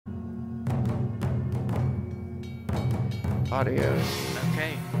Audio.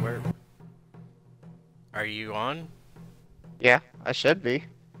 Okay, where are you on? Yeah, I should be.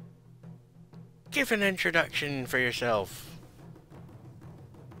 Give an introduction for yourself.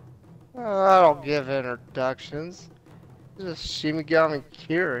 I don't give introductions. Just Shimigami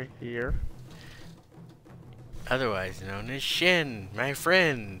Kira here. Otherwise known as Shin, my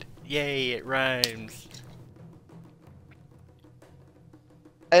friend. Yay, it rhymes.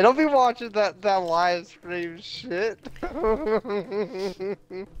 Hey, don't be watching that live stream shit.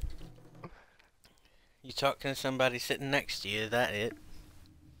 You talking to somebody sitting next to you, that it?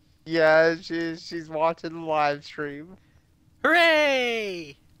 Yeah, she's watching the live stream.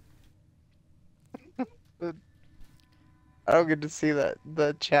 Hooray! I don't get to see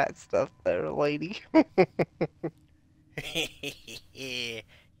the chat stuff there, lady.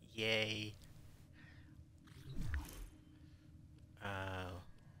 Yay. Uh,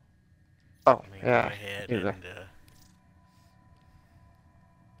 Oh, Let me go yeah. ahead Either. and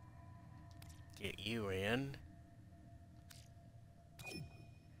get you in.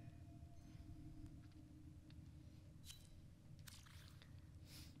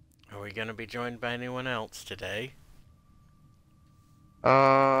 Are we gonna be joined by anyone else today?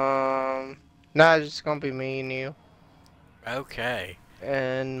 No, it's just gonna be me and you. Okay.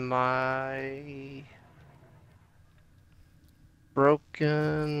 And my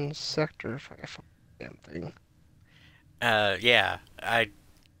broken sector, if I can find the damn thing. Yeah,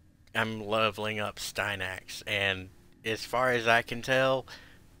 I'm leveling up Stynax, and as far as I can tell,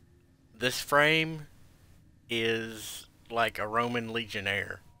 this frame is like a Roman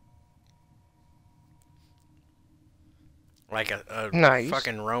legionnaire. Like a Nice.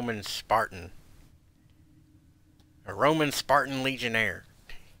 fucking Roman Spartan. A Roman Spartan legionnaire.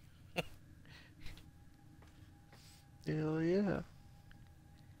 Hell yeah.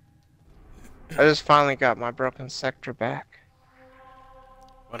 I just finally got my broken sector back.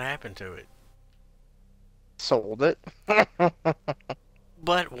 What happened to it? Sold it.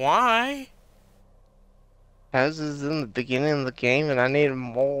 But why? Houses in the beginning of the game and I needed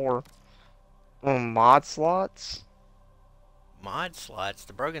more mod slots. Mod slots?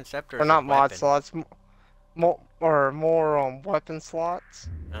 The Broken Scepter Or is a not mod weapon. slots, more weapon slots.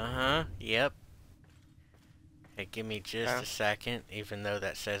 Uh-huh, yep. Hey, give me just Yeah, a second, even though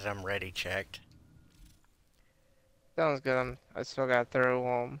that says I'm ready checked. sounds good. I still gotta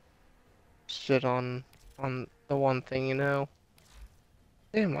throw shit on the one thing, you know.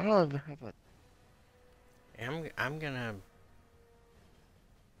 Damn, I don't even have a. I'm gonna...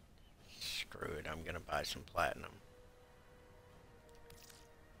 Screw it, I'm gonna buy some platinum.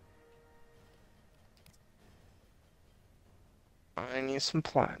 I need some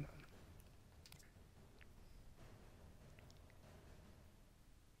platinum.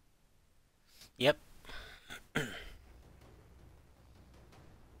 Yep.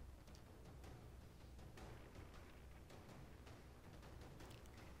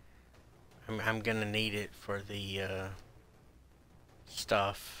 I'm gonna need it for the,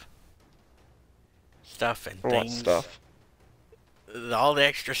 stuff. Stuff and For what things. stuff? All the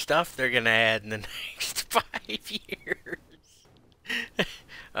extra stuff they're gonna add in the next 5 years.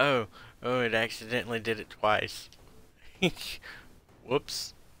 Oh, it accidentally did it twice.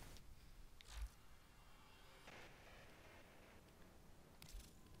 Whoops.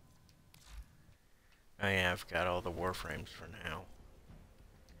 Oh yeah, I've got all the Warframes for now.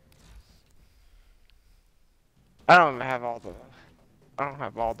 I don't have all the. I don't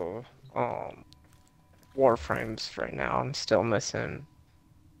have all the Warframes right now. I'm still missing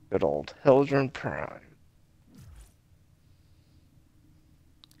good old Hildren Prime.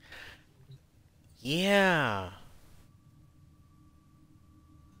 Yeah.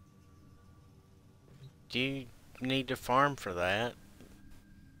 Do you need to farm for that?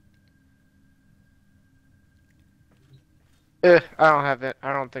 I don't have it.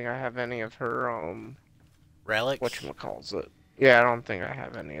 I don't think I have any of her Relics? whatchamacalls it. Yeah, I don't think I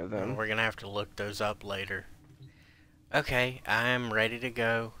have any of Oh, them. we're gonna have to look those up later. Okay, I'm ready to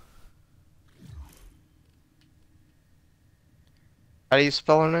go. How do you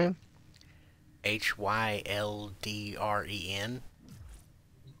spell her name? Hyldren.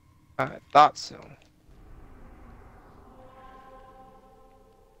 I thought so.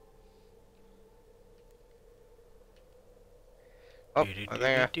 Oh, I think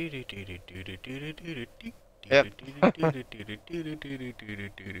yep.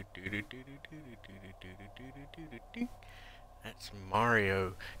 That's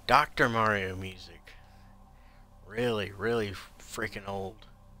Mario, Dr. Mario music. Really, really freaking old.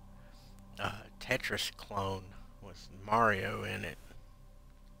 Tetris clone with Mario in it.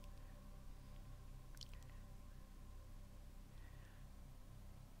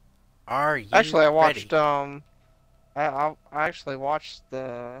 Are you Actually, I ready? watched I actually watched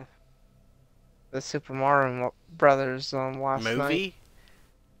the Super Mario Brothers last night. Movie?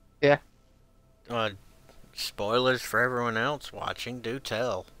 Yeah. Uh, Spoilers for everyone else watching. Do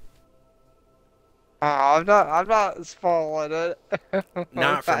tell. Oh, I'm not spoiling it.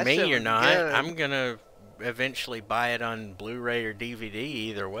 Not for That me, shit you're was not. good. I'm gonna eventually buy it on Blu-ray or DVD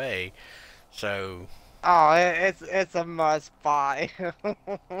either way. So, Oh, it's a must buy.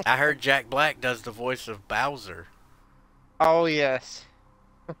 I heard Jack Black does the voice of Bowser. Oh yes.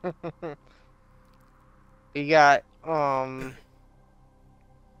 You got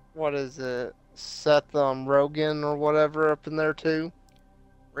what is it? Seth Rogen or whatever up in there too.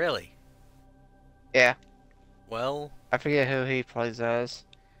 Really? Yeah, Well, I forget who he plays as.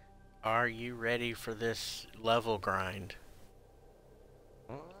 are you ready for this level grind?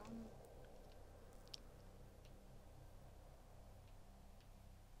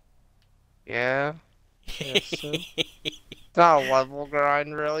 Yeah, yes. So. It's not a level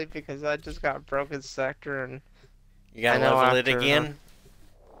grind really because I just got broken sector and You I gotta know level it after again?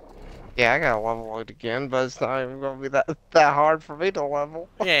 yeah I gotta level it again, but it's not even gonna be that hard for me to level.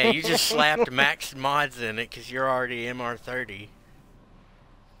 Yeah, you just slapped max mods in it because you're already MR30.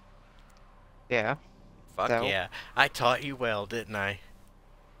 Yeah, Fuck so yeah. I taught you well, didn't I?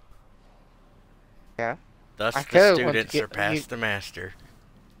 yeah. Thus I the could have went to student get surpassed the master.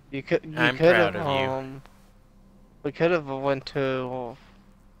 you I'm could proud have of you. we could have went to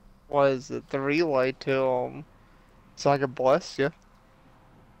what is it the relay to so I could bless you.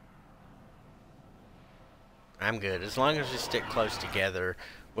 I'm good. As long as we stick close together,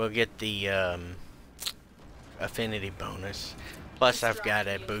 we'll get the affinity bonus. Plus, I've got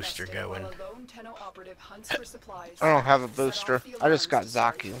a booster going. I don't have a booster. I just got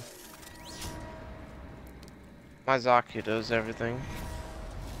Zaku. My Zaku does everything.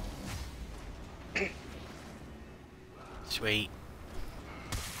 Sweet.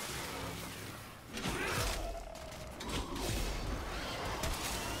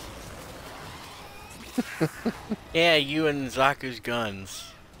 Yeah, you and Zaku's guns.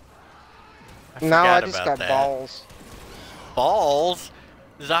 I No, I forgot just about got that. balls. Balls?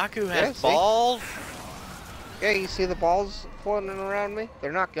 Zaku has Yeah, see? balls? Yeah, you see the balls floating around me?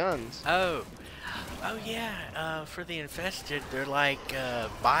 They're not guns. Oh. Oh yeah, for the infested, they're like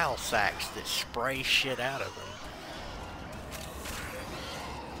bile sacks that spray shit out of them.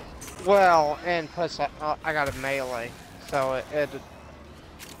 Well, and plus I got a melee, so it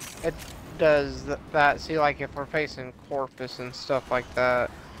does that. See, like if we're facing Corpus and stuff like that,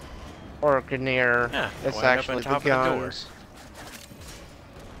 or Grenier, Yeah, it's point up on actually the top of the door. guns.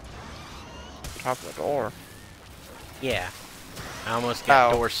 Top of the door. Yeah, I almost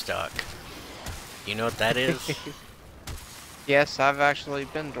got Oh. door stuck. You know what that is? Yes, I've actually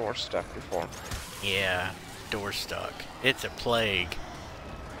been door stuck before. Yeah, door stuck. It's a plague.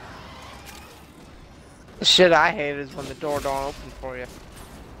 The shit I hate is when the door don't open for you.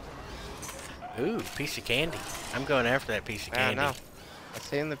 Ooh, piece of candy. I'm going after that piece of Yeah, I candy. know. I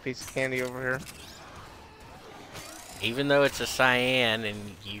seen the piece of candy over here. Even though it's a cyan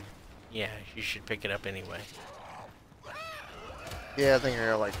and yeah, you should pick it up anyway. Yeah, I think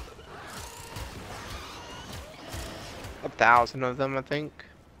there are like 1,000 of them, I think.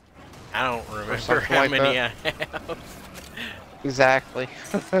 I don't remember something how like many that. I have. Exactly.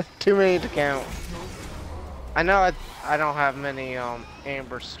 Too many to count. I know I don't have many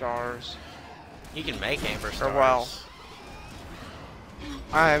amber stars. You can make amber stars. Or well,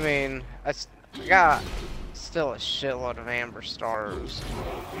 I mean, I got still a shitload of amber stars.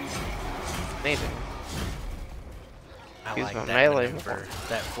 Need it. I Use like my that melee maneuver. more.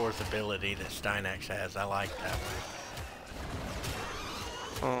 That fourth ability that Stynax has. I like that one.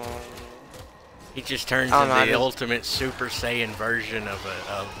 He just turns I into don't know, the ultimate Super Saiyan version of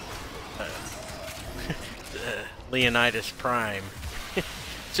Leonidas Prime.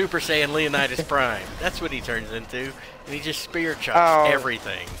 Super Saiyan Leonidas Prime. That's what he turns into. And he just spear chops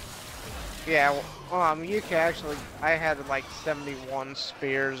everything. Yeah, you can actually, I had like 71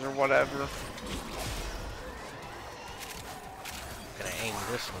 spears or whatever. I'm gonna aim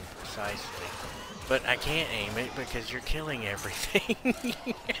this one precisely. But I can't aim it because you're killing everything.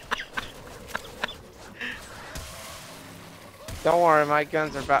 Don't worry, my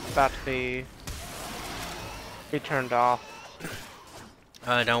guns are about to be turned off.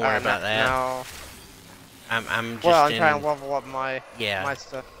 Don't worry about that. No. I'm just I'm trying to level up my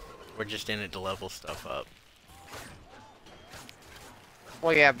stuff. We're just in it to level stuff up.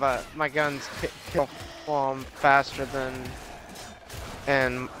 Well, yeah, but my guns kill faster than,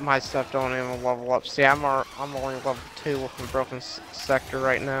 and my stuff don't even level up. See, I'm only level 2 with my broken sector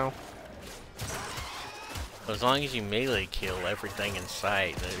right now. As long as you melee kill everything in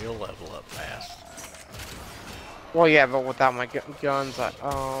sight, then you'll level up fast. Well, yeah, but without my guns,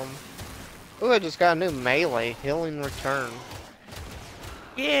 Ooh, I just got a new melee, Healing Return.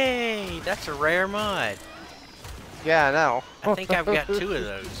 Yay! That's a rare mod. Yeah, I know. I think I've got 2 of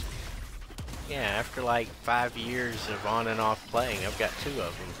those. Yeah, after like 5 years of on and off playing, I've got 2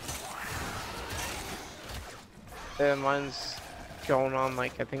 of them. Yeah, mine's going on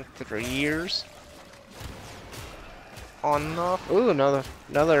like, I think 3 years. On and off. Ooh, another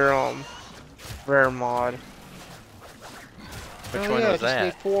rare mod. Which oh, one yeah, was I just that?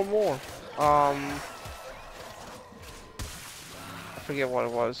 need 4 more. I forget what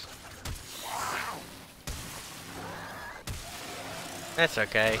it was. That's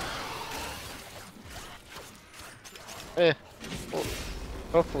okay. Well,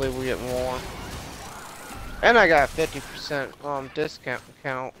 hopefully we get more. And I got a 50% discount.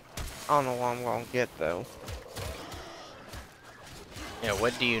 I don't know what I'm gonna get though. Yeah,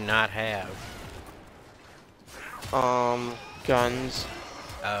 what do you not have? Guns.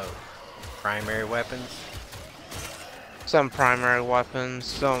 Oh, primary weapons? Some primary weapons,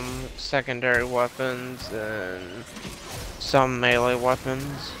 some secondary weapons, and some melee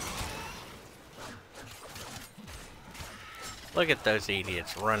weapons. Look at those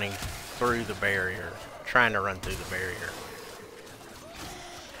idiots running through the barrier. Trying to run through the barrier.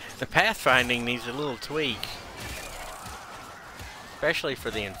 The pathfinding needs a little tweak. Especially for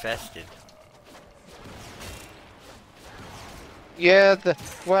the infested. Yeah,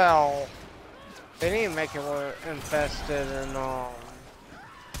 well, they need to make it where infested and,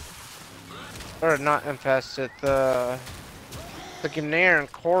 or not infested, the Gnair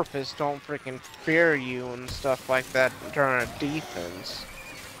and Corpus don't freaking fear you and stuff like that during a defense.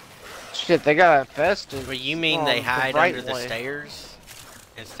 Shit, they got infested. But you mean they hide right under the way. stairs?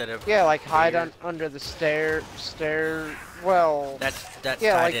 Instead of... Yeah, like hide weird? under the stair, well... That's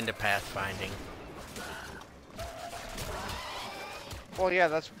yeah, tied like, into pathfinding. well, yeah,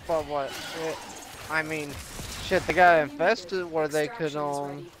 that's what I mean, shit, they got infested where they could,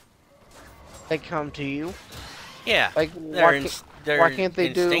 they come to you. Yeah, Like, they're why can't they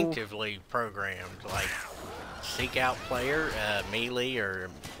do... instinctively programmed, like seek out player, melee, or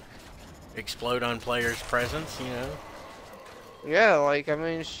explode on player's presence, you know? Yeah, like, I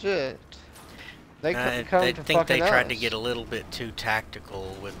mean, shit. They could come I to think they fucking tried to us. get a little bit too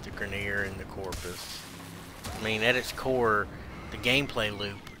tactical with the Grenier and the Corpus. I mean, at its core, the gameplay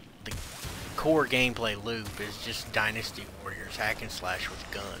loop, the core gameplay loop is just Dynasty Warriors hack and slash with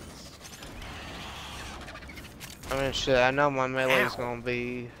guns. I mean, shit, I know my melee's Ow. gonna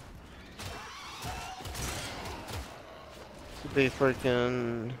be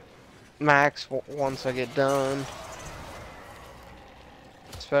freaking max once I get done.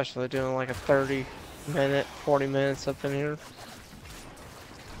 Especially doing like a 30-minute, 40 minutes up in here.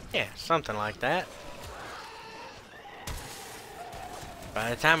 Yeah, something like that. By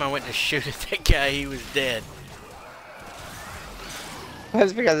the time I went to shoot at that guy, he was dead.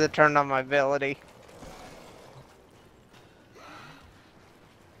 That's because it turned on my ability.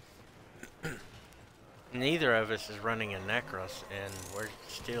 Neither of us is running a Necros, and we're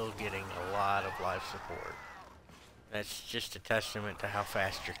still getting a lot of life support. That's just a testament to how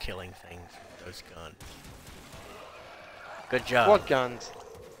fast you're killing things with those guns. Good job. What guns?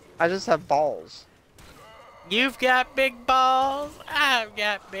 I just have balls. You've got big balls. I've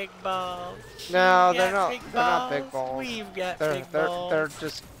got big balls. No, You've they're got not big balls. We've got They're big balls. they're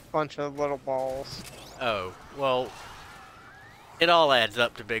just a bunch of little balls. Oh, well, it all adds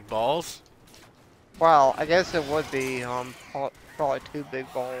up to big balls. Well, I guess it would be probably 2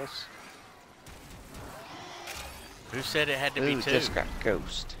 big balls. Who said it had to Ooh, be 2? just got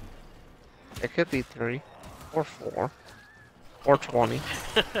ghost. It could be 3 or 4 or 20.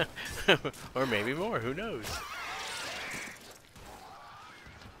 Or maybe more, who knows?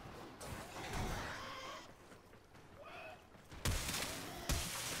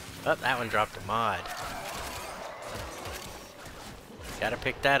 Oh, that one dropped a mod. Gotta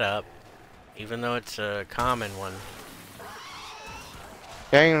pick that up, even though it's a common one.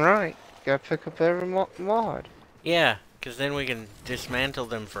 Dang right. Gotta pick up every mod. Yeah, because then we can dismantle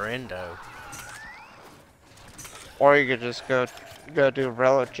them for endo. Or you could just go do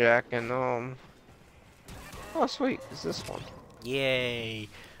relic jack and oh sweet, is this one? Yay!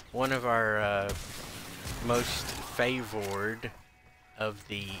 One of our most favored of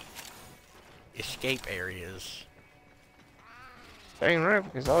the escape areas. Dang right,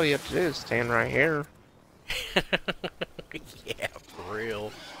 because all you have to do is stand right here. Yeah, for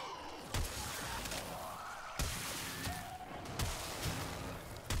real.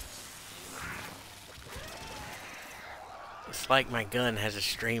 like my gun has a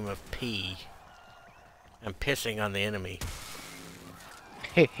stream of pee. I'm pissing on the enemy.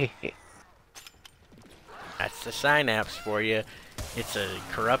 That's the synapse for you. It's a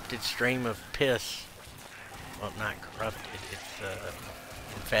corrupted stream of piss. Well, not corrupted. It's a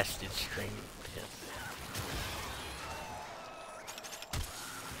infested stream of piss.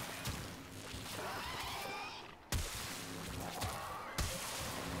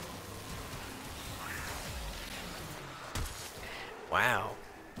 Wow.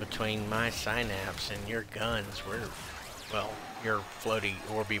 Between my synapse and your guns, we're, well, your floaty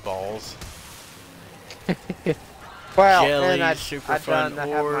orby balls. Well, Jelly, and super fun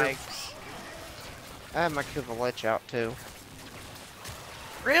orbs. I had my Cuba Lich out too.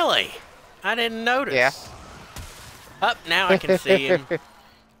 Really? I didn't notice. Yeah. Up, now I can see him.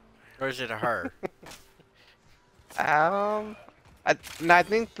 Or is it a her? I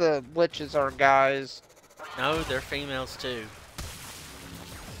think the Liches are guys. No, they're females too.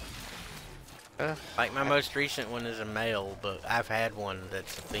 Like my most recent one is a male, but I've had one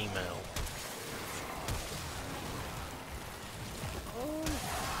that's a female.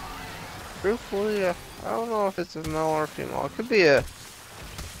 Truthfully, I don't know if it's a male or a female. It could be I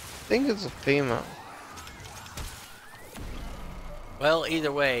think it's a female. Well,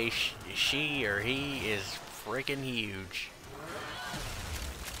 either way, she or he is freaking huge.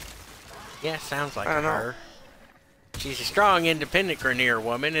 Yeah, sounds like her. She's a strong, independent Grenier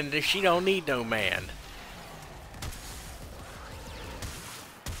woman, and she don't need no man.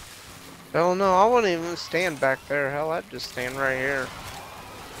 Hell no, I wouldn't even stand back there. Hell, I'd just stand right here.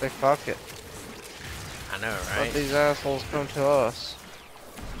 Say fuck it. I know, right? Let these assholes come to us.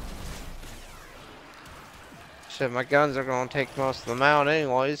 Shit, my guns are gonna take most of them out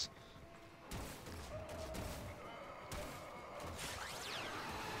anyways.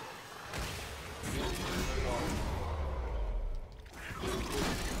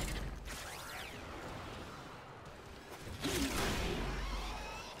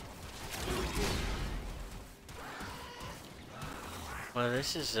 Well,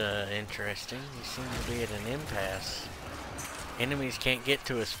 this is interesting. We seem to be at an impasse. Enemies can't get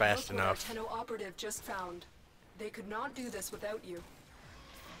to us fast enough. Look what our Tenno operative just found. They could not do this without you.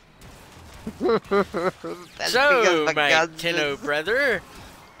 So, my Tenno brother,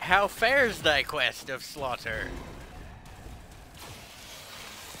 how fares thy quest of slaughter?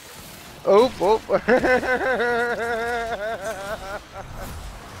 Oh, oh.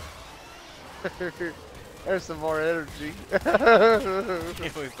 There's some more energy. We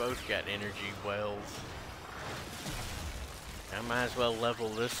both got energy wells. I might as well level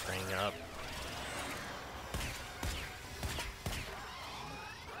this thing up.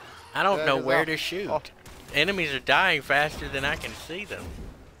 I don't know where to shoot. Oh. Enemies are dying faster than I can see them.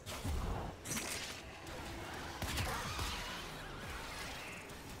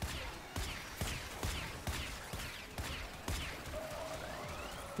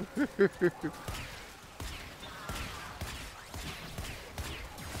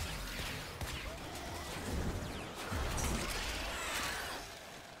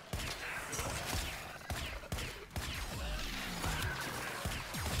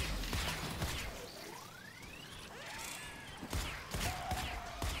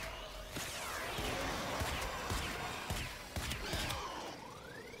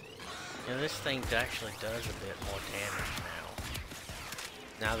 This thing actually does a bit more damage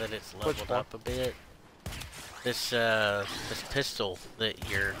now. Now that it's leveled up a bit. This this pistol that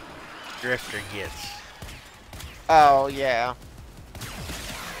your drifter gets. Oh yeah.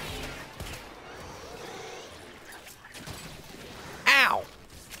 Ow!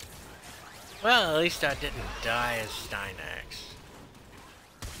 Well, at least I didn't die as Stynax.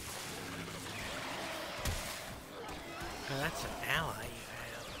 Oh, that's an ally.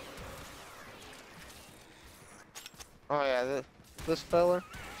 Oh yeah, this fella?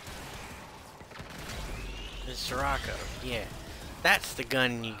 This Sirocco, yeah. That's the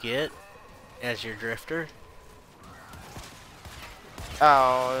gun you get as your drifter.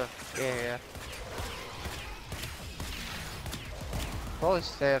 Oh, yeah. Probably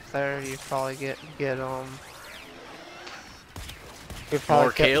stay up there, you probably get you probably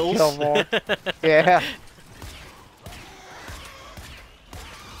more kills? Kill more. Yeah.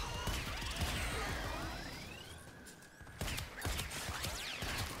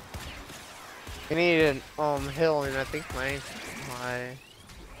 I need an healing. I think my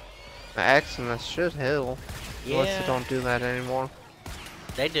Maximus should heal. Yeah. Unless they don't do that anymore.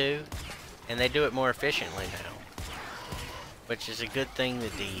 They do. And they do it more efficiently now. Which is a good thing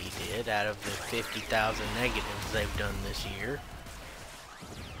that DE did out of the 50,000 negatives they've done this year.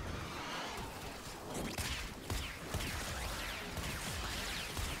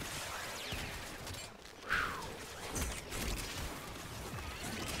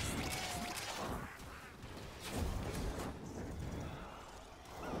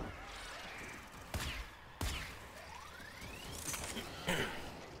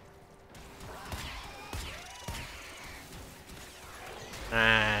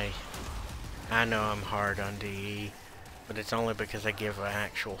 I know I'm hard on DE, but it's only because I give an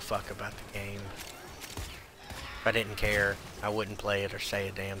actual fuck about the game. If I didn't care, I wouldn't play it or say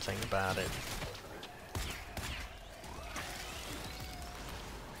a damn thing about it.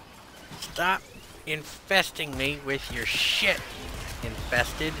 Stop infesting me with your shit,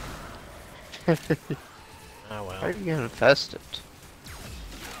 infested. Oh How well. are you getting infested?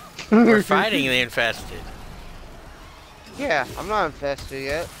 We're fighting the infested. Yeah, I'm not infested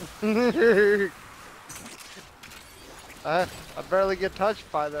yet. I barely get touched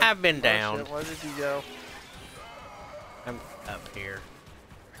by them. I've been down. Shit, where did you go? I'm up here.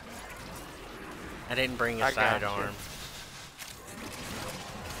 I didn't bring a I got sidearm.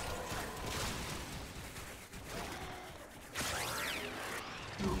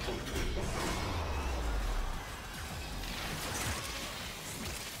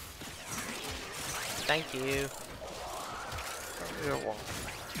 Thank you. You're welcome.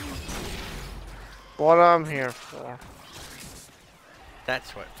 What I'm here for.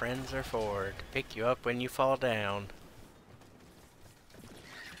 That's what friends are for, to pick you up when you fall down.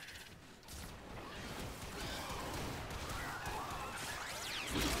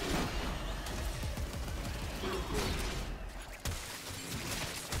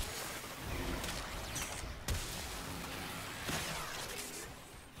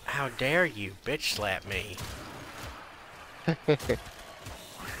 How dare you bitch slap me? I bitch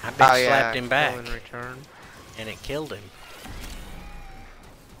slapped him back, In return. and it killed him.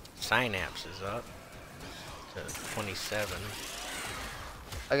 Synapse is up to 27.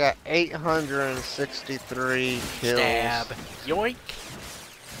 I got 863 kills. Stab. Yoink.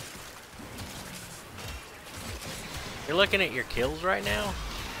 You're looking at your kills right now?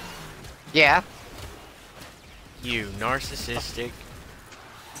 Yeah. You narcissistic.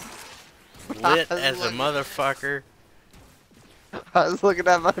 Lit as a motherfucker. I was looking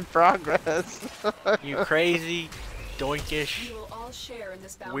at my progress. You crazy, doinkish You will all share in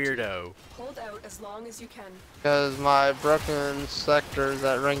this bounty. weirdo. Hold out as long as you can. Because my broken sector is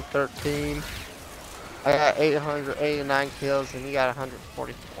at rank 13. I got 889 kills and you got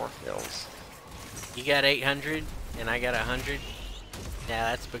 144 kills. You got 800 and I got 100?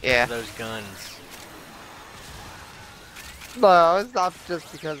 Yeah, that's because of those guns. No, it's not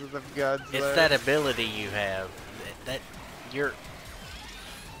just because of the guns. It's that ability you have. That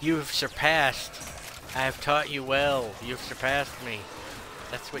you've surpassed. I have taught you well. You've surpassed me.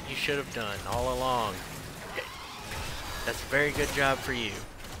 That's what you should have done all along. That's a very good job for you.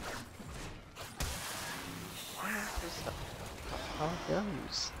 How it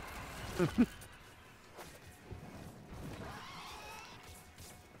goes.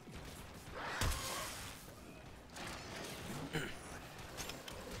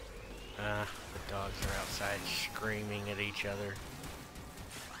 The dogs are outside screaming at each other.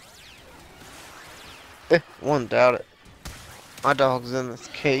 Wouldn't doubt it. My dog's in this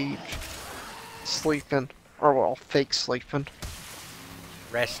cage, sleeping, or well, fake sleeping.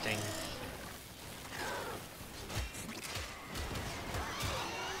 Resting.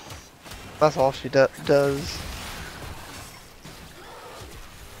 That's all she does.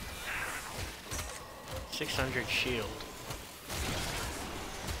 600 shield.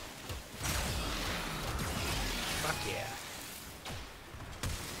 Fuck yeah.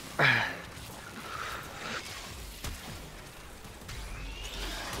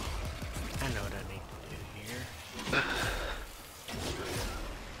 I know what I need to do here.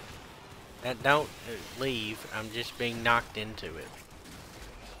 Don't leave. I'm just being knocked into it.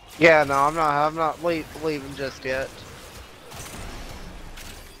 Yeah, no, I'm not leaving just yet.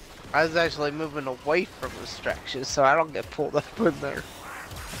 I was actually moving away from distractions so I don't get pulled up in there.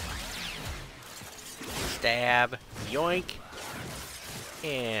 Stab. Yoink.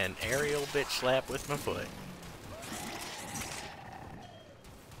 And aerial bitch slap with my foot.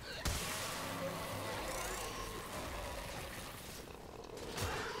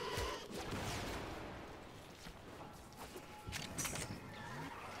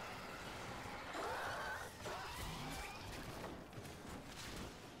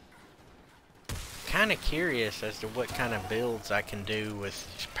 Kind of curious as to what kind of builds I can do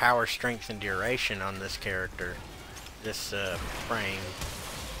with power, strength, and duration on this character, this frame.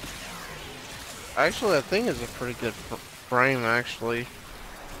 Actually, I think it's a pretty good frame, actually.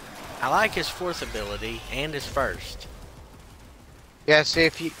 I like his fourth ability and his first. Yeah, see,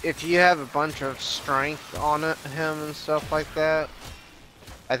 if you have a bunch of strength on him and stuff like that,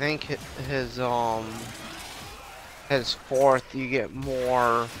 I think his fourth you get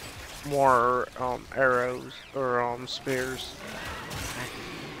more arrows or spears.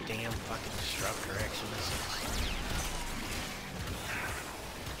 Damn fucking destructor X missiles.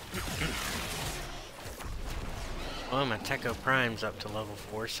 Well, my Techo Prime's up to level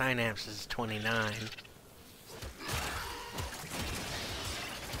 4. Synapse is 29.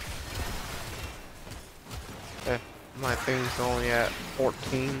 My thing's only at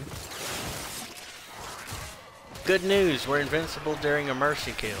 14. Good news, we're invincible during a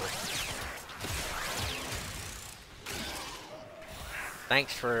mercy kill.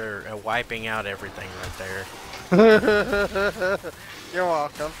 Thanks for wiping out everything right there. You're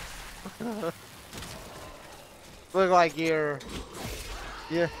welcome. Look like you're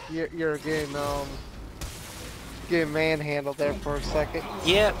getting manhandled there for a second.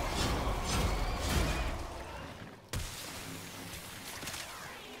 Yep.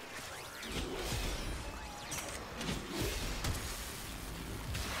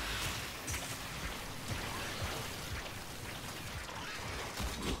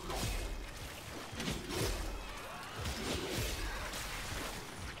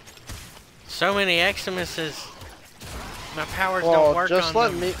 So many Eximuses. My powers don't work on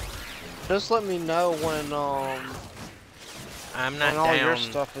them. Just let me know when I'm not all down your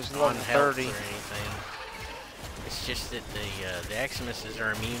stuff is level on health 30. or anything. It's just that the Eximuses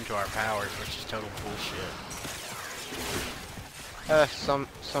are immune to our powers, which is total bullshit.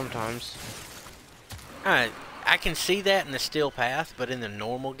 Sometimes. I can see that in the Steel Path, but in the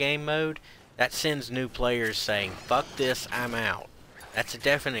normal game mode, that sends new players saying, "Fuck this, I'm out." That's a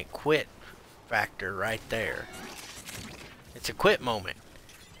definite quit factor right there. It's a quit moment.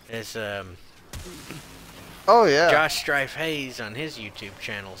 As Oh yeah. Josh Strife Hayes on his YouTube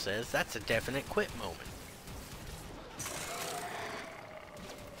channel says, that's a definite quit moment.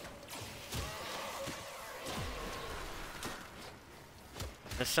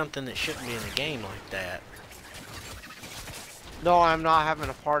 That's something that shouldn't be in a game like that. No, I'm not having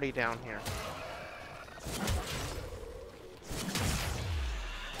a party down here.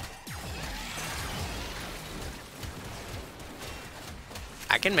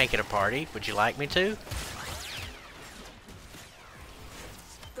 I can make it a party. Would you like me to?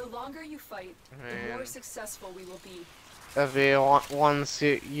 The longer you fight, the more successful we will be. If once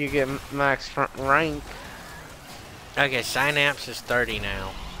you get max front rank. Okay, Synapse is 30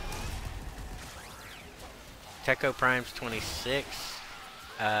 now. Techo Prime's 26.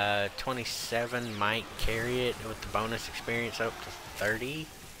 27 might carry it with the bonus experience up to 30.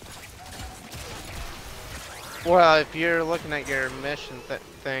 Well, if you're looking at your mission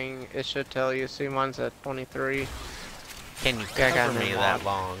thing, it should tell you. See, mine's at 23. Can you cover me that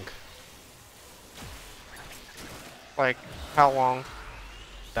long? Like, how long?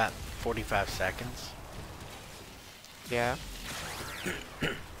 About 45 seconds. Yeah.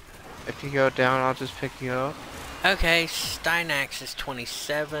 If you go down, I'll just pick you up. Okay, Stynax is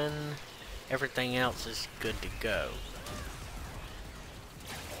 27. Everything else is good to go.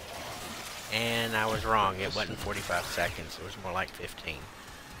 And I was wrong, it wasn't 45 seconds, it was more like 15.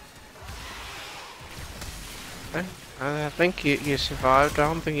 Okay. I think you survived. I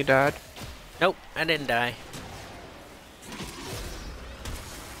don't think you died. Nope, I didn't die.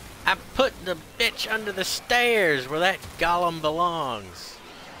 I put the bitch under the stairs where that golem belongs.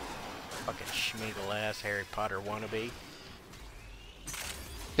 Fucking schmeagle ass Harry Potter wannabe.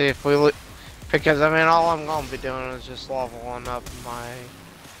 See if we look, because I mean all I'm gonna be doing is just leveling up my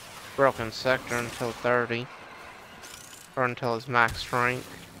broken sector until 30, or until it's max rank.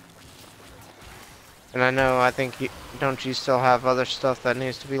 And I think don't you still have other stuff that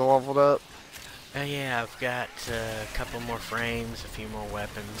needs to be leveled up? Yeah, I've got a couple more frames, a few more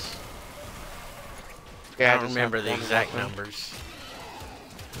weapons. Yeah, I don't remember the exact numbers.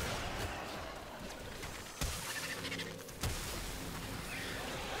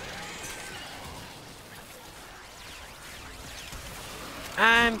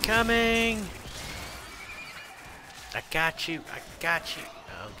 I'm coming! I got you, I got you.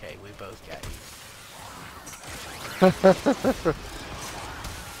 Okay, we both got you.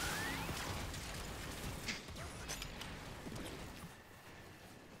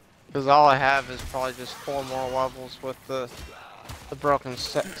 Because all I have is probably just 4 more levels with the broken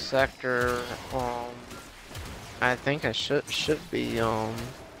sector. I think I should be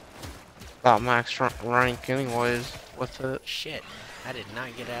about max rank anyways with it. Shit, I did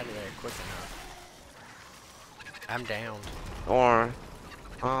not get out of there quick enough. I'm down. Or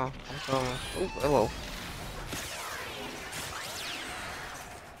I'm coming. Oh, hello.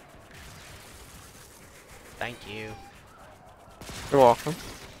 Thank you. You're welcome.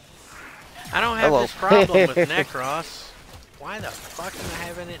 I don't have this problem with Necros. Why the fuck am I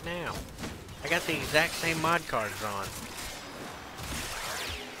having it now? I got the exact same mod cards on.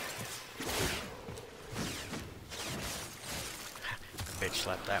 Bitch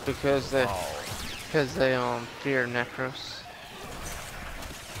slapped that because one. Because they fear Necros.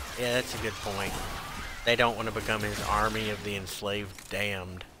 Yeah, that's a good point. They don't want to become his army of the enslaved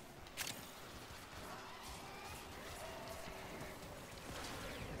damned.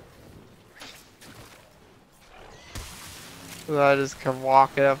 So I just come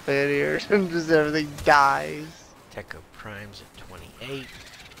walking up in here and just everything dies. Techo Prime's at 28.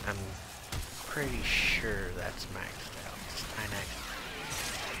 I'm pretty sure that's maxed out. Stynax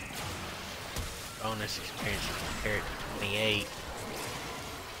bonus experience compared to 28.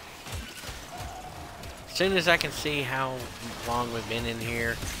 As soon as I can see how long we've been in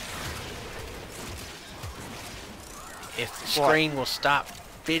here, if the screen will stop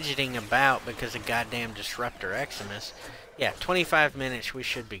fidgeting about because of goddamn Disruptor Eximus, yeah, 25 minutes, we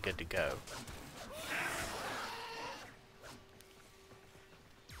should be good to go.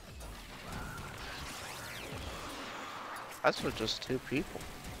 That's with just 2 people.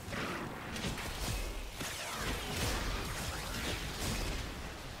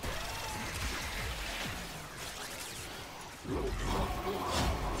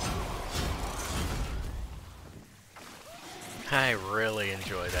 I really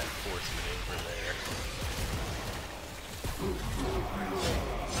enjoy that force maneuver there.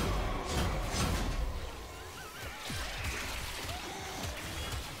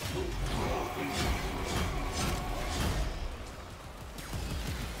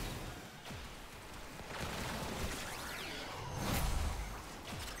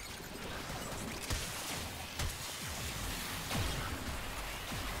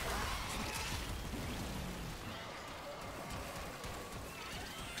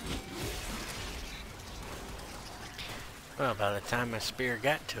 Well, by the time my spear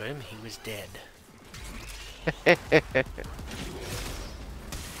got to him, he was dead.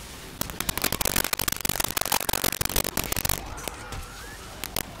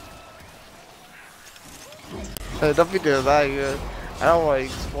 Don't be doing that, you. I don't want to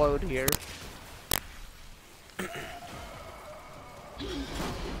explode here.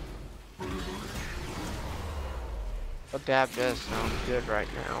 But that does sound good right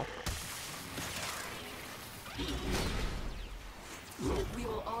now. We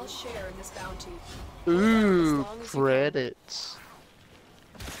will all share in this bounty. Ooh, credits.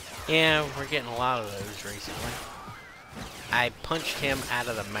 Yeah, we're getting a lot of those recently. I punched him out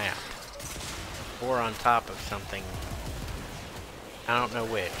of the map. Or on top of something. I don't know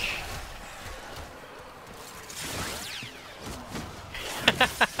which.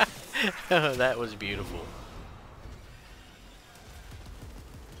 Oh, that was beautiful.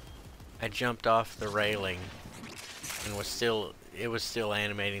 I jumped off the railing and it was still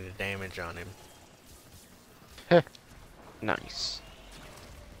animating the damage on him. Nice.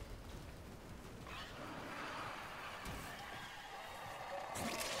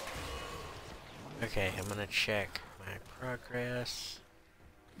 Okay, I'm gonna check my progress.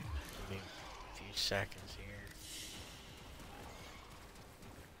 Give me a few seconds here.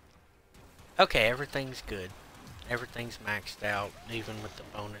 Okay, everything's good. Everything's maxed out, even with the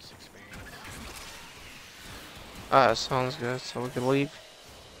bonus experience. Sounds good. So we can leave.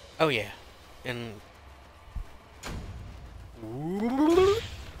 Oh yeah, and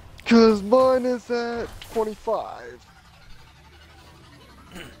Cause mine is at 25.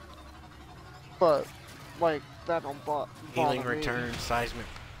 But like that don't healing bother me. return, seismic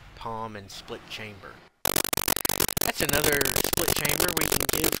palm, and split chamber. That's another split chamber we can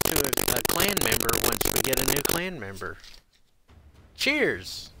give to a clan member once we get a new clan member.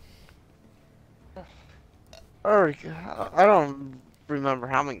 Cheers! I don't remember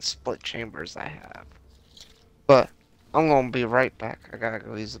how many split chambers I have. But I'm gonna be right back. I gotta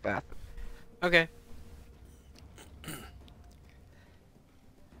go use the bathroom. Okay.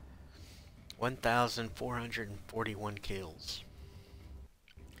 1,441 kills.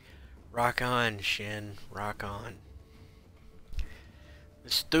 Rock on, Shin. Rock on.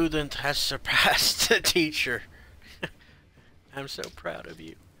 The student has surpassed the teacher. I'm so proud of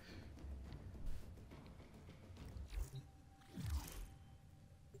you.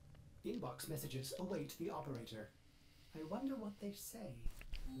 Inbox messages await the operator. I wonder what they say.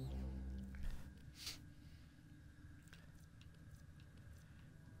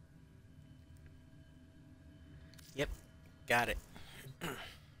 Yep, got it.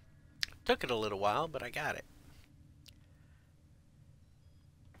 Took it a little while, but I got it.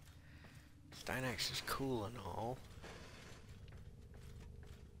 Stynax is cool and all.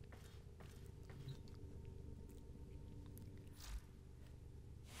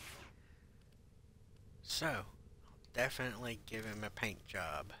 So, definitely give him a paint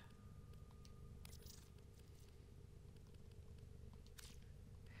job.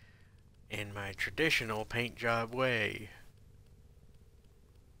 in my traditional paint job way.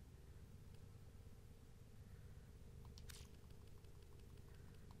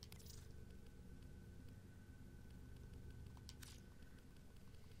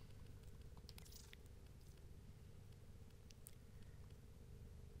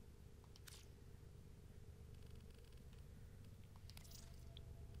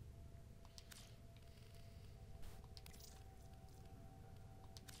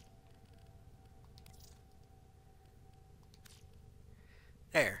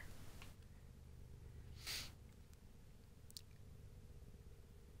 There.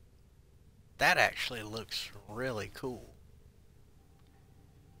 That actually looks really cool.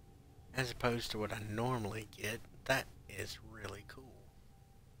 As opposed to what I normally get, that is really cool.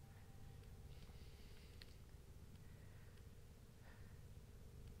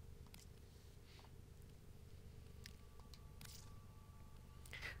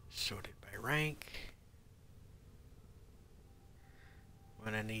 Sorted by rank.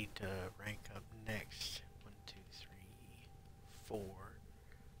 What I need to rank up next. 1, 2, 3,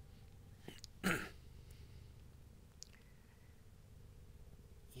 4.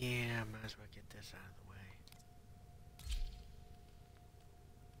 Yeah, might as well get this out of the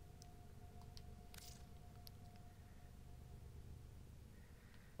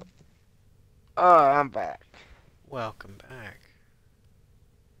way. I'm back. Welcome back.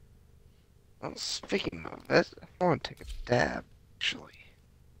 Well, speaking of it, I want to take a dab, actually.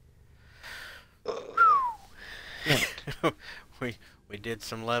 we did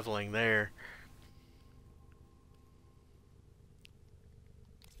some leveling there.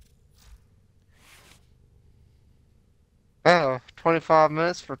 Oh, 25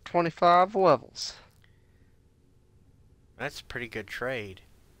 minutes for 25 levels. That's a pretty good trade.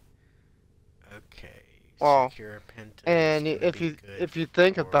 Okay. Well, secure Penta. and if you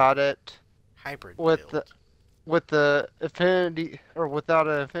think about it, hybrid with build. with the affinity or without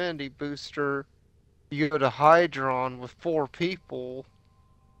an affinity booster, you go to Hydron with 4 people.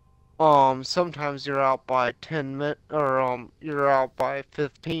 Sometimes you're out by 10 minutes, or you're out by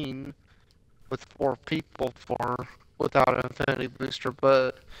 15 with 4 people without an affinity booster,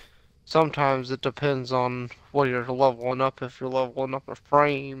 but sometimes it depends on what you're leveling up. If you're leveling up a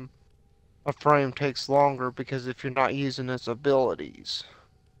frame takes longer because if you're not using its abilities.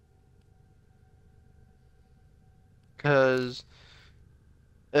 Because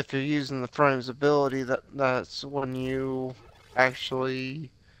if you're using the frame's ability, that's when you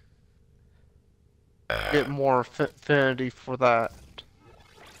actually get more affinity for that.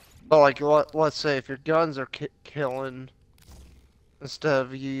 But like, let's say if your guns are killing, instead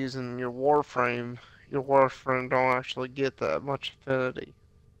of you using your Warframe don't actually get that much affinity.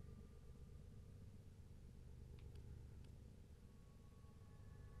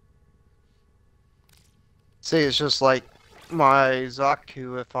 See, it's just like my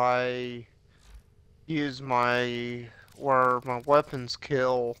Zaku, if I use where my weapons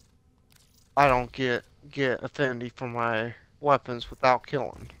kill, I don't get affinity for my weapons without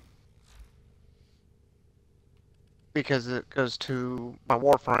killing. Because it goes to my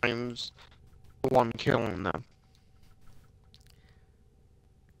Warframes, the one killing them.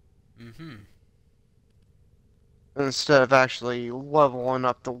 Instead of actually leveling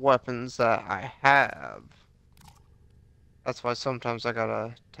up the weapons that I have. That's why sometimes I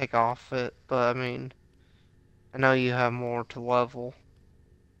gotta take off it, but I mean, I know you have more to level.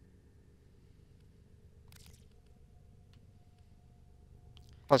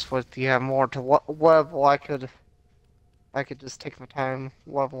 Plus, if you have more to level, I could just take my time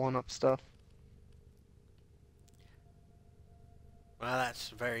leveling up stuff. Well,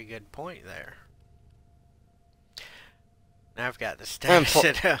 that's a very good point there. Now I've got the stats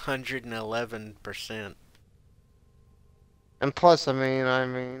at 111%. And plus, I mean,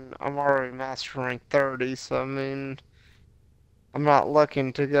 I'm already master rank 30, so I mean, I'm not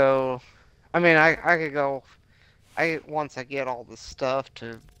looking to go. I mean, I could go. Once I get all the stuff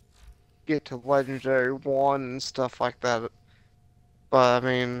to get to legendary 1 and stuff like that. But I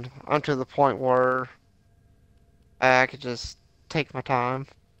mean, I'm to the point where I could just take my time.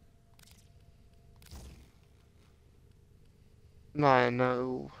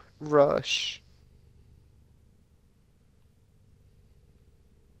 No rush.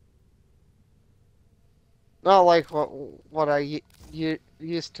 Not like what I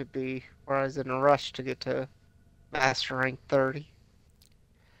used to be, where I was in a rush to get to master rank 30.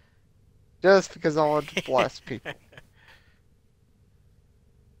 Just because I wanted to bless people.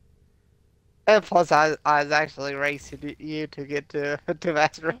 And plus, I was actually racing you to get to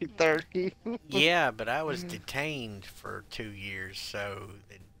master rank 30. Yeah, but I was detained for 2 years, so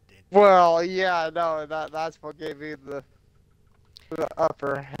it Well, yeah, no, that's what gave me the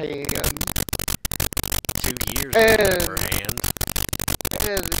upper hand. 2 years of And the upper hand.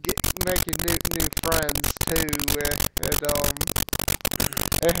 making new friends too.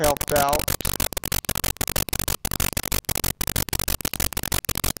 It helped out.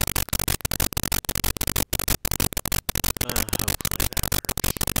 Hopefully that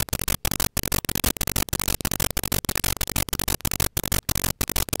works.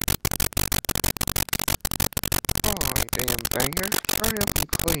 Oh, damn banger. Hurry up and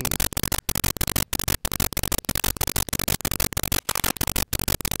clean.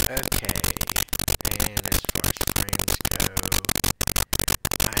 Okay, and as far as frames go,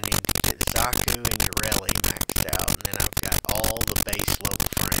 I need to get Zaku and Dorelli maxed out, and then I've got all the base level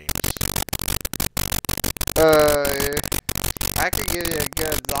frames. I could give you a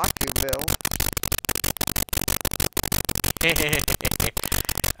good Zaku build.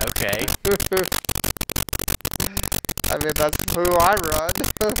 Okay. I mean, that's who I run.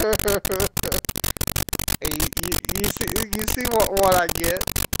 you see what I get?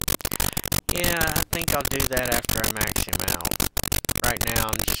 Yeah, I think I'll do that after I max him out. Right now,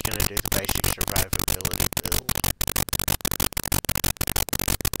 I'm just gonna do the basic survivability build.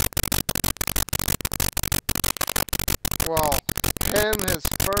 Well, his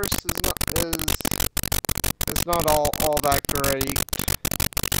first is not all that great.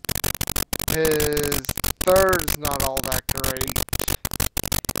 His third is not all that great.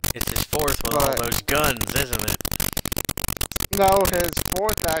 It's his fourth with all those guns, isn't it? No, his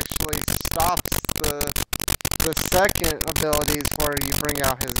fourth actually stops the second abilities where you bring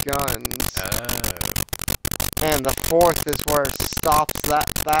out his guns. Oh. And the fourth is where it stops that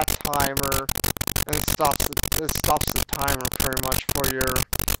timer and stops the timer pretty much for your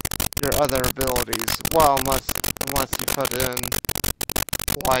other abilities. Well, unless you put in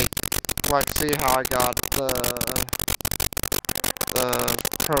like see how I got the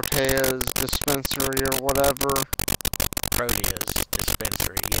Protea's dispensary or whatever. Protea's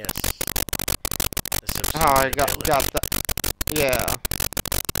dispensary, yes. How I got that, yeah.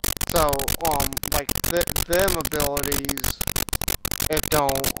 So, like, them abilities, it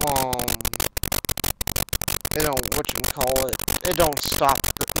don't, it don't stop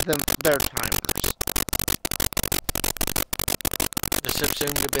their timers. The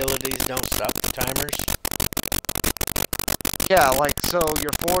subsumed abilities don't stop the timers? Yeah, like, so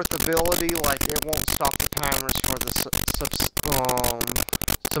your fourth ability, like, it won't stop the timers for the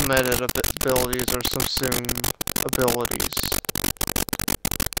submitted abilities or subsumed abilities.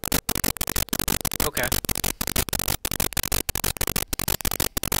 Okay.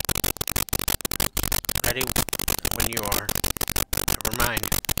 Ready when you are. Never mind.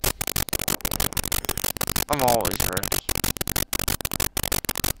 I'm always ready.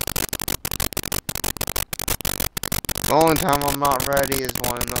 The only time I'm not ready is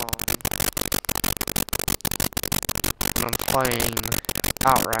when I'm playing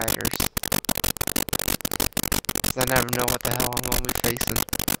Outriders. 'Cause I never know what the hell I'm gonna be facing.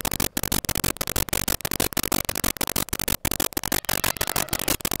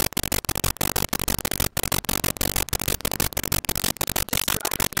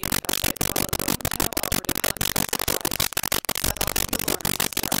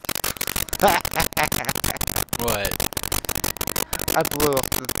 What? I blew up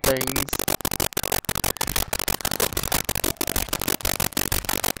the things.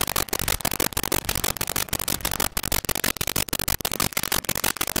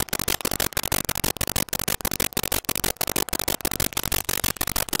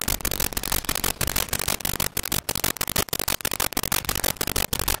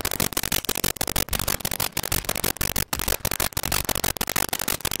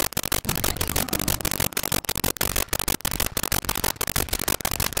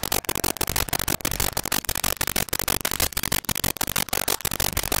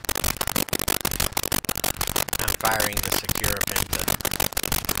 Firing the secure offensive.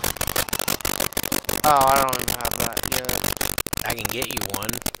 Oh, I don't even have that yet. I can get you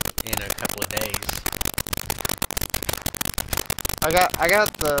one in a couple of days. I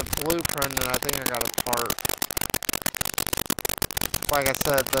got the blueprint and I think I got a part. Like I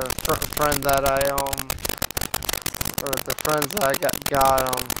said, the friend that or the friends that I got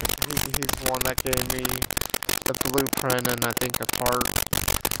he's the one that gave me the blueprint and I think a part.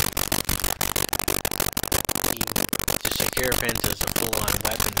 The secure fence is a full-on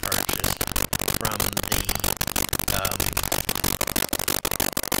weapon purchase from the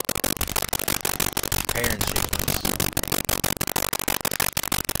parent sequence.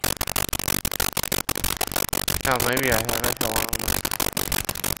 Oh, maybe I have it. Hold on.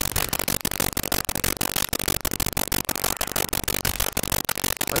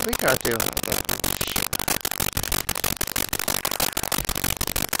 I think I do have that.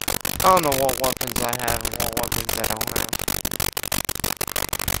 I don't know what weapons I have and what weapons I don't have.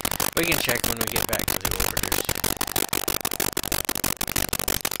 We can check when we get back to the orbiters.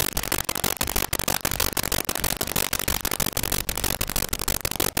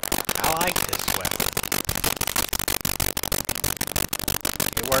 I like this weapon.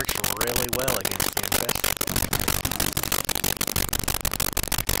 It works really well against the infested.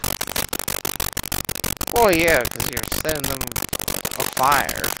 Well, yeah, because you're setting them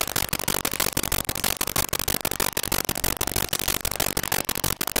afire.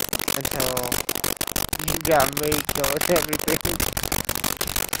 Until you got made go and everything.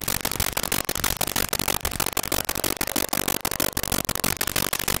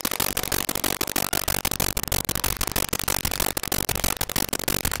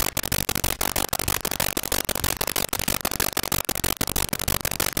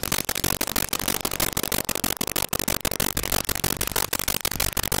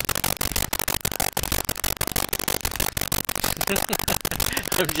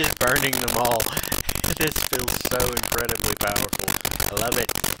 I'm just burning them all. This feels so incredibly powerful. I love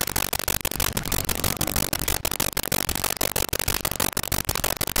it.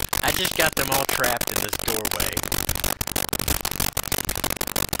 I just got them all trapped in this doorway.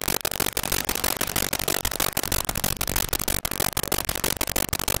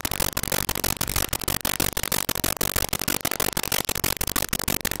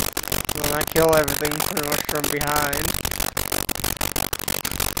 When I kill everything pretty much from behind.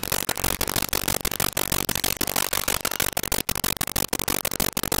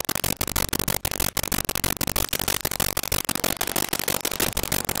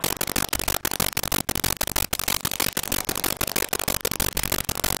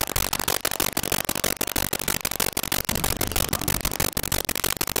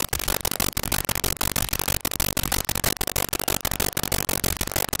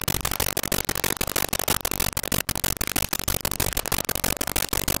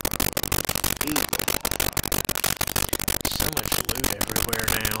 So much loot everywhere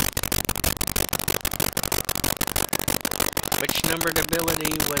now. Which numbered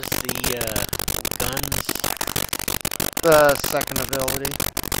ability was the guns? The second ability.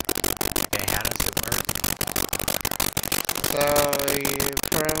 Okay, how does it work? So you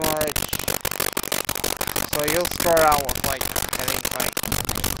pretty much. So you'll start out with like I think like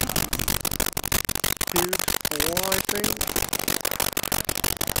 2 to 4, I think.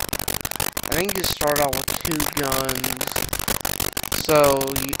 I think you start out with 2 guns. So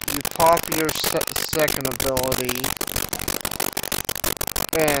you pop your second ability,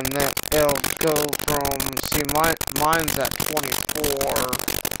 and then it'll go from. See, mine's at 24.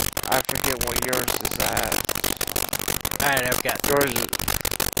 I forget what yours is at. Alright, I've got Yours 3. is.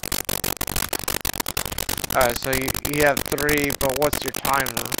 Alright, so you have 3, but what's your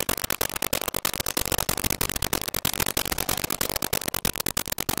timer?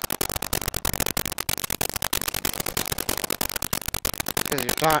 Because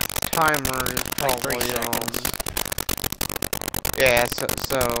your timer is Like 3 probably, seconds. yeah,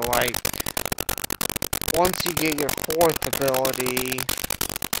 so like, once you get your 4th ability,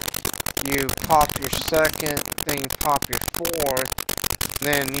 you pop your second, then you pop your 4th,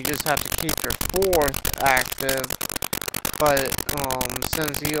 then you just have to keep your 4th active, but,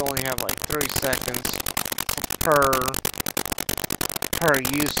 since you only have like 3 seconds per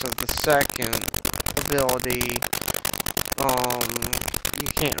use of the second ability, you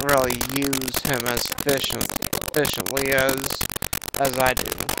can't really use him as efficiently as I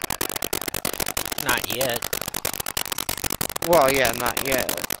do. Not yet. Well, yeah, not yet.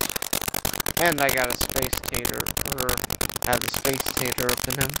 And I got a space tater, or have a space tater up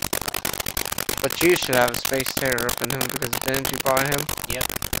in him. But you should have a space tater up in him because didn't you buy him? Yep,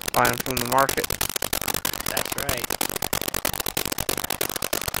 Buy him from the market. that's right.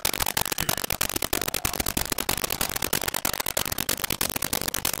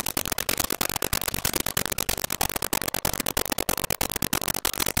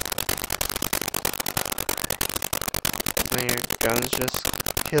 And your guns just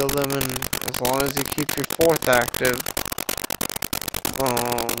kill them, and as long as you keep your 4th active,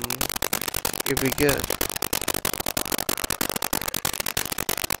 you'll be good.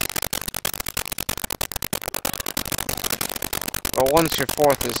 But once your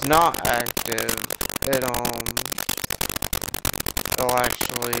 4th is not active, it'll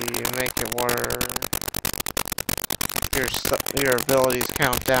actually make it where your abilities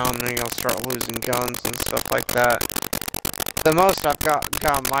count down, and you'll start losing guns and stuff like that. The most I've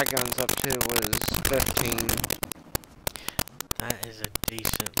got my guns up to was 15. That is a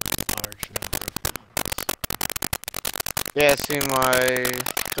decent large number of mods. Yeah, see,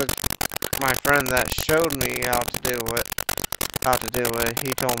 my friend that showed me how to do it,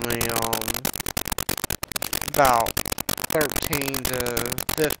 he told me, about 13 to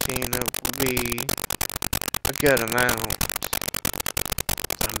 15 it would be a good amount.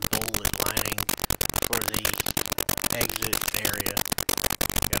 I'm bullet lining for the exit area.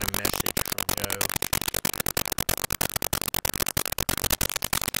 Got a message from Go.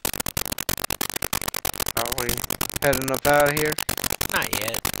 Are we heading up out of here? Not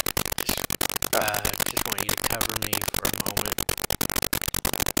yet. Just want you to cover me for a moment.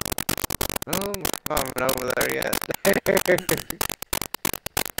 Oh, I haven't over there yet.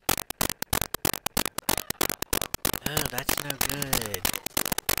 Oh, that's no good.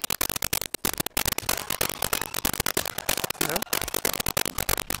 No?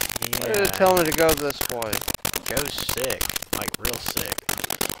 Yeah. Why did it tell me to go this way? Go's sick. Like, real sick.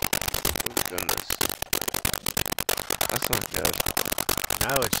 Oh, goodness. That's not good.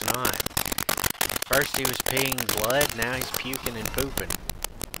 No, it's not. First he was peeing blood, now he's puking and pooping.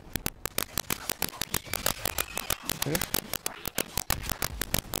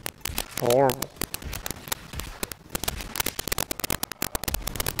 Horrible.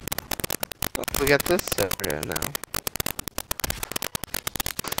 We got this area now.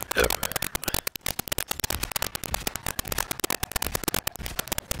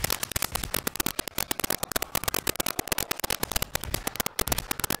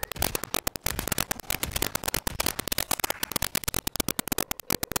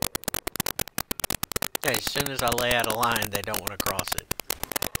 Yeah, as soon as I lay out a line, they don't want to cross it.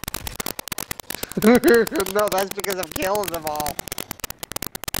 No, that's because I'm killing them all.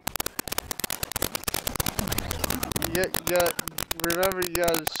 Yeah, remember you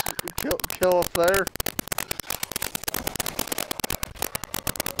guys kill up there?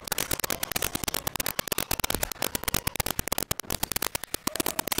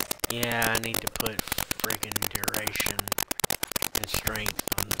 Yeah, I need to put friggin' duration and strength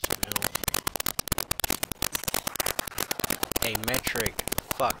on this build. A metric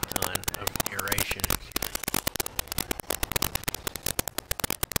fuck ton of duration.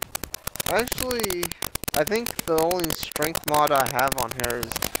 Actually, I think the only strength mod I have on here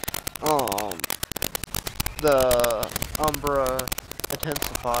is, the Umbra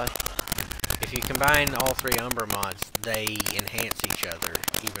Intensify. If you combine all three Umbra mods, they enhance each other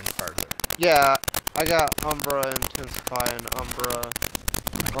even further. Yeah, I got Umbra Intensify and Umbra,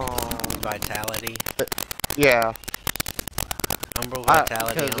 Vitality. yeah. Umbral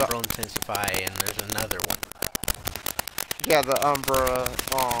Vitality, because, Umbral Intensify, and there's another one. Yeah, the Umbra,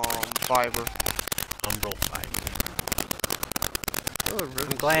 Fiber. Umbral Fiber. Oh,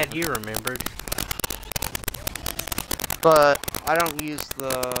 really I'm glad you remembered. But I don't use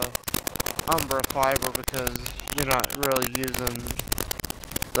the Umbra Fiber because you're not really using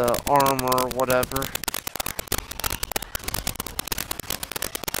the armor or whatever.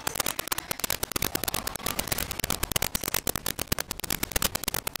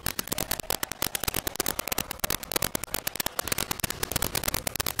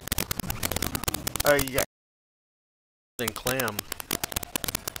 Oh, yeah. Then Clem.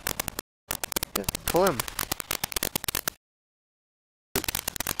 Yeah, Clem.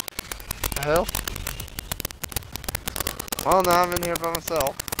 The hell? Well, now I'm in here by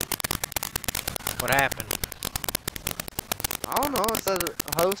myself. What happened? I don't know, it says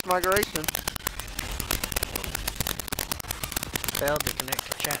host migration. Failed to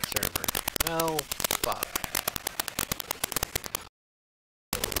connect to chat server. Oh, fuck.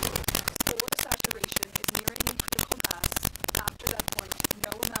 Ore saturation is nearing critical mass. After that point,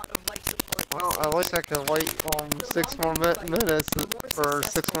 no amount of life support. Well, at least I can wait 6 more minutes or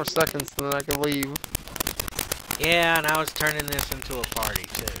 6 more seconds and then I can leave. Yeah, and I was turning this into a party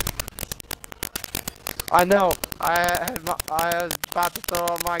too. I know. I was about to throw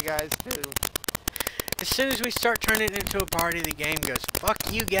out my guys too. As soon as we start turning it into a party, the game goes, fuck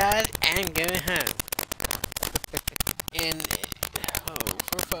you guys, I'm going home. And, oh,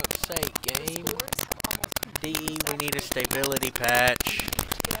 for fuck's sake, game. DE, we need a stability patch.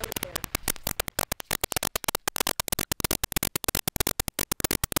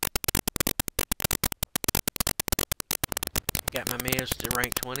 Got my Mios to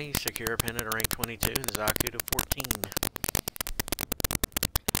rank 20, Secure Pena to rank 22, and Zaku to 14.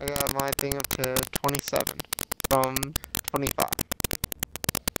 I got my thing up to 27 from 25.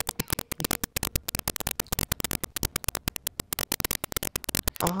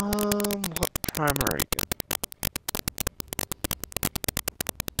 What primary?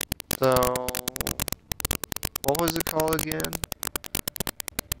 So, what was it called again?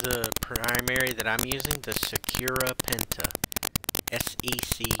 the primary that I'm using, the Secura Penta.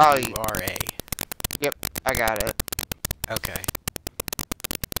 Secura. Oh, yep, I got it. Okay.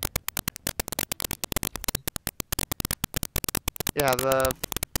 Yeah, the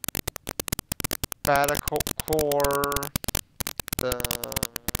Core, the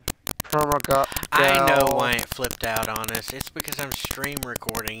Permagut. I know why it flipped out on us. It's because I'm stream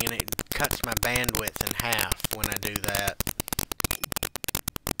recording and it cuts my bandwidth in half when I do that.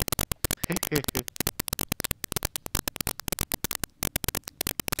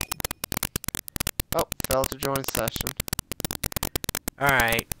 Oh, failed to join session.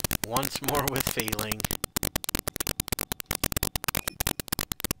 Alright, once more with feeling.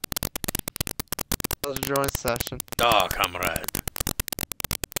 Failed to join session. Ah, comrade.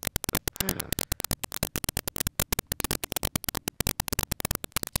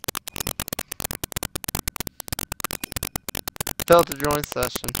 Failed to join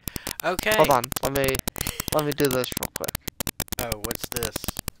session. Okay. Hold on, let me do this real quick. Oh, what's this?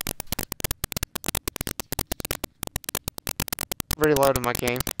 Reloading my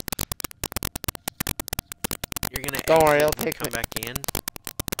game. You're gonna Don't worry, exit it'll and take come me. back in?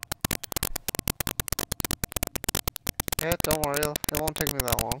 Yeah, don't worry, it won't take me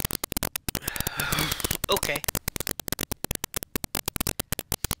that long. Okay.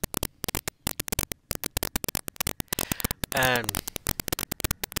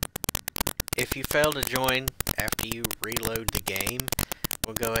 If you fail to join after you reload the game,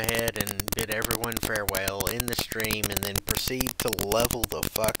 we'll go ahead and bid everyone farewell in the stream and then proceed to level the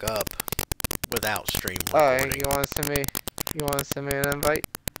fuck up without stream recording. Alright, you wanna send me an invite?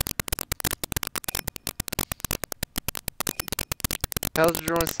 Failed to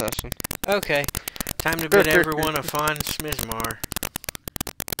join session. Okay, time to bid everyone a fond smizmar.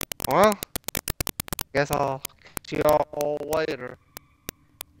 Well, guess I'll see y'all later.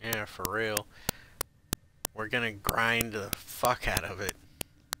 Yeah, for real. We're gonna grind the fuck out of it.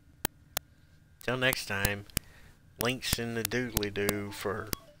 Till next time, links in the doodly-doo for...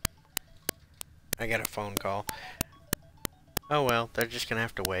 I got a phone call. Oh well, they're just gonna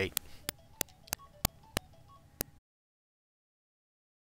have to wait.